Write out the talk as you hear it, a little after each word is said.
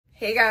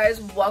Hey guys,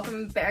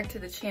 welcome back to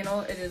the channel.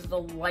 It is the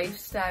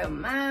Lifestyle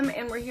Mom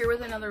and we're here with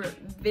another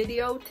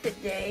video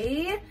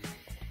today.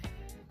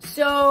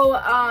 So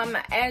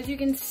as you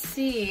can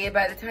see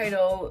by the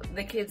title,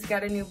 the kids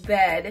got a new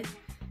bed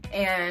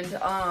and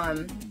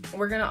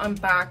we're gonna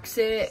unbox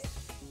it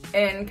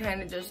and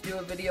kind of just do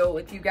a video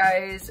with you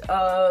guys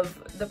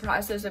of the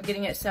process of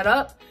getting it set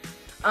up.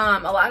 A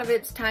lot of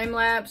it's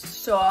time-lapse,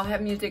 so I'll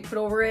have music put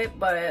over it,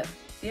 but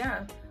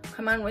yeah,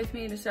 come on with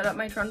me to set up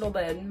my Trundle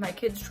bed, my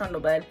kids'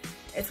 Trundle bed.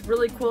 It's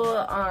really cool.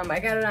 I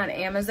got it on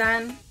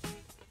Amazon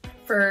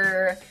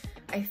for,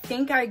 I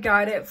think I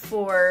got it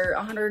for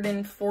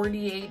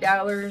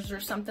 $148 or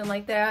something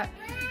like that.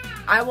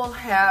 I will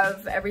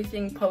have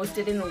everything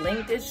posted in the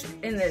link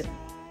in the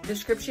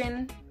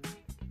description,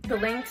 the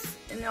links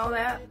and all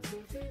that.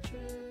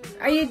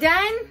 Are you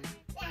done?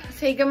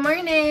 Say good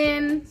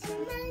morning.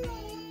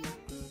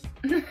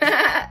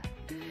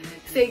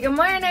 Say good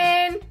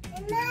morning.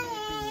 Good morning.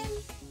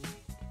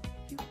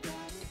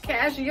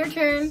 Cash, your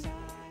turn.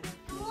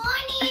 Good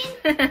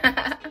morning.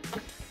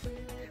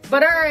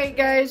 But alright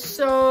guys,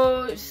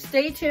 so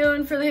stay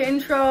tuned for the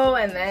intro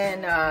and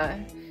then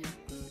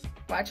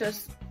watch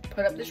us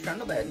put up this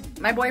Trundle bed.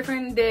 My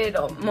boyfriend did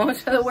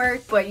most of the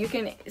work, but you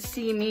can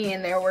see me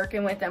in there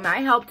working with him. I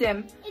helped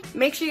him.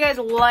 Make sure you guys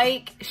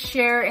like,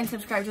 share, and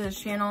subscribe to this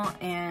channel,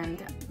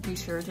 and be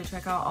sure to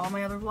check out all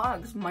my other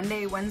vlogs.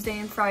 Monday, Wednesday,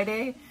 and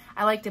Friday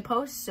I like to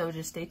post, so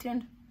just stay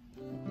tuned.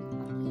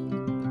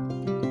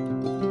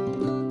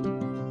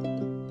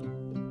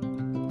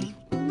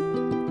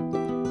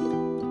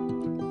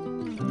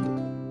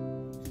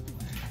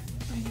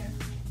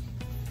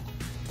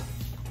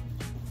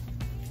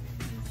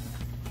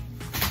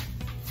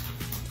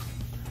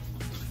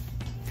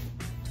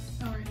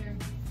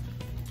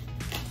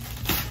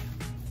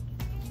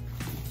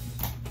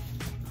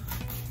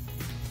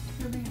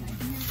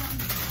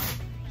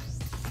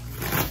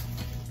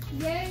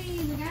 Yay,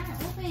 we got it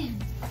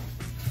open.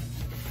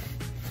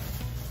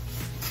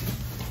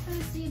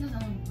 Let's see the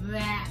little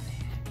that.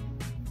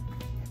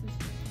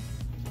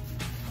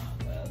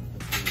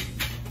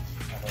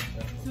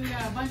 So we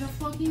got a bunch of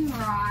fucking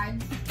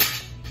rods.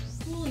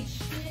 Holy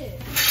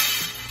shit.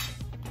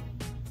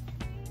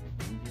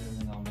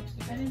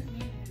 I didn't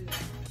mean to do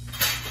that.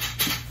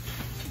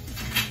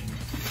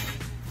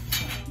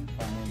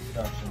 Final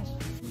instructions.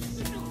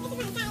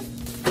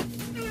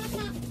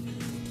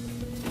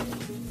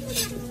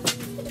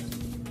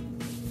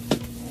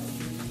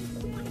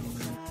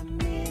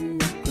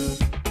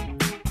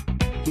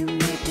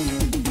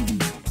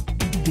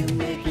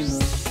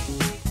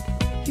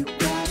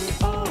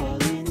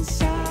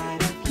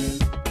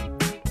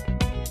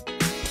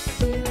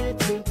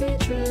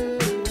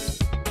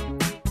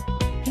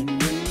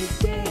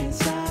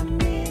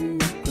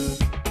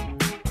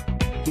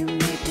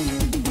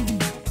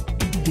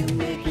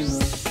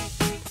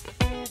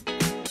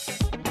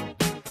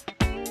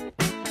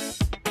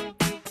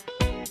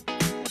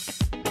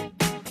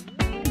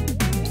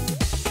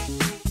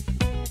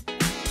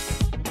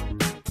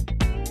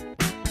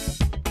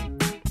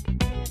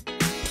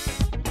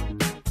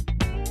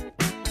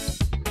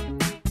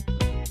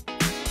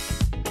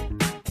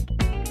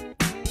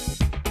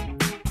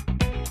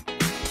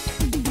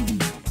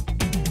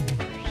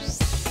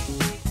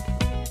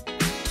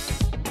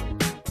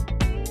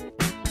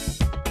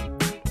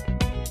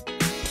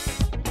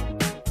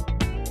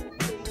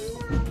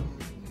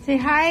 Say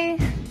hi.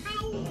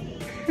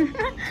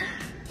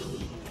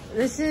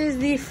 This is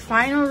the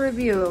final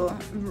reveal.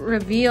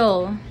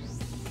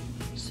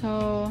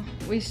 So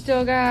we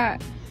still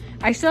got,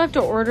 I still have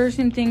to order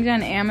some things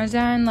on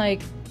Amazon.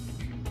 Like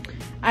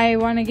I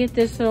want to get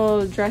this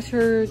little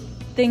dresser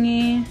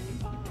thingy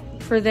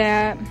for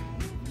that.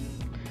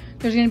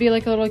 There's gonna be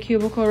like a little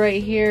cubicle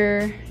right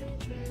here,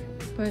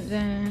 but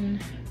then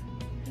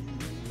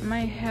I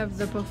might have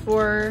the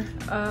before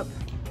up.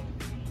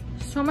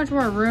 So much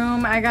more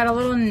room. I got a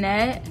little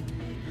net.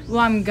 Well,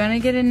 I'm gonna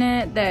get a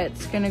net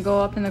that's gonna go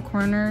up in the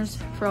corners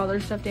for all their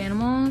stuffed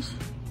animals.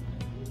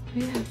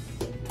 But yeah.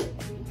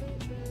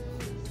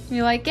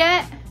 You like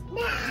it?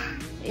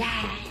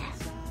 Yeah.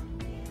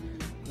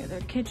 Got their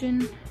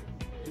kitchen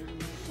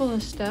full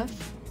of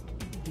stuff.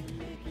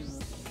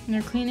 And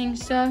their cleaning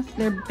stuff,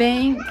 their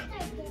bank,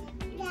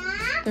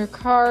 their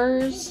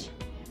cars,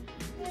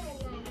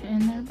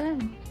 and their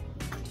bed.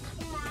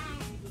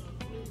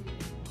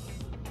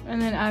 And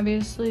then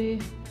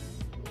obviously,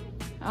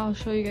 I'll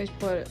show you guys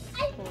what it.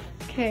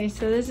 Okay,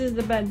 so this is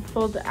the bed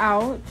pulled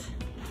out.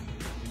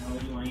 You know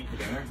what you want to eat for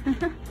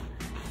dinner?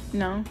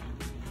 No.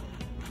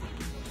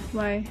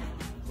 Why?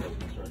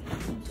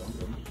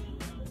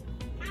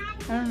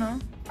 I don't know.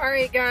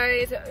 Alright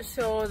guys,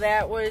 so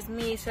that was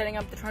me setting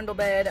up the Trundle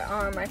bed.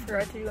 I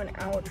forgot to do an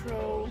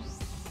outro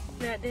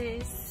that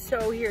day.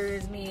 So here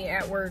is me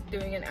at work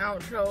doing an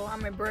outro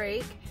on my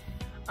break.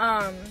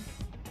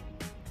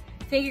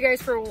 Thank you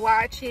guys for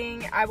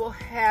watching. I will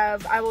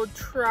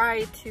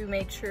try to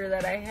make sure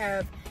that I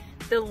have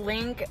the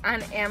link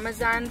on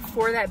Amazon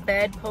for that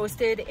bed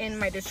posted in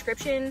my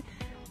description.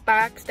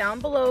 box down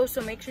below,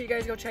 so make sure you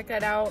guys go check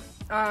that out.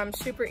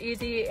 Super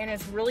easy, and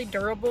it's really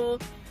durable.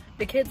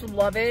 The kids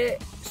love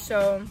it,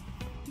 so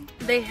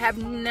they have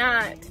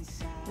not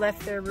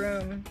left their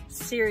room,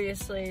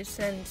 seriously,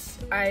 since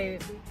I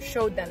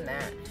showed them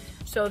that.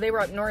 So they were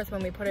up north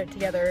when we put it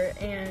together,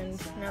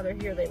 and now they're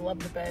here. They love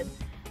the bed.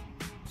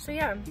 So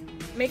yeah,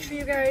 make sure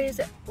you guys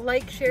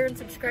like, share, and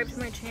subscribe to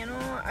my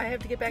channel. I have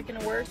to get back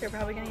into work. They're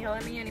probably gonna yell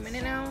at me any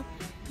minute now.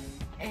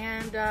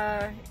 And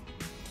yeah,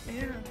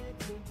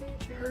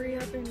 hurry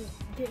up and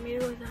get me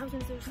to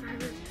 1,000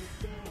 subscribers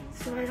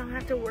so I don't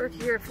have to work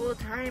here full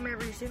time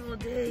every single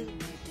day.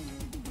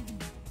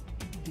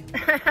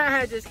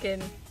 Just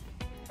kidding.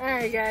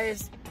 Alright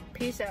guys,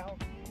 peace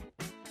out.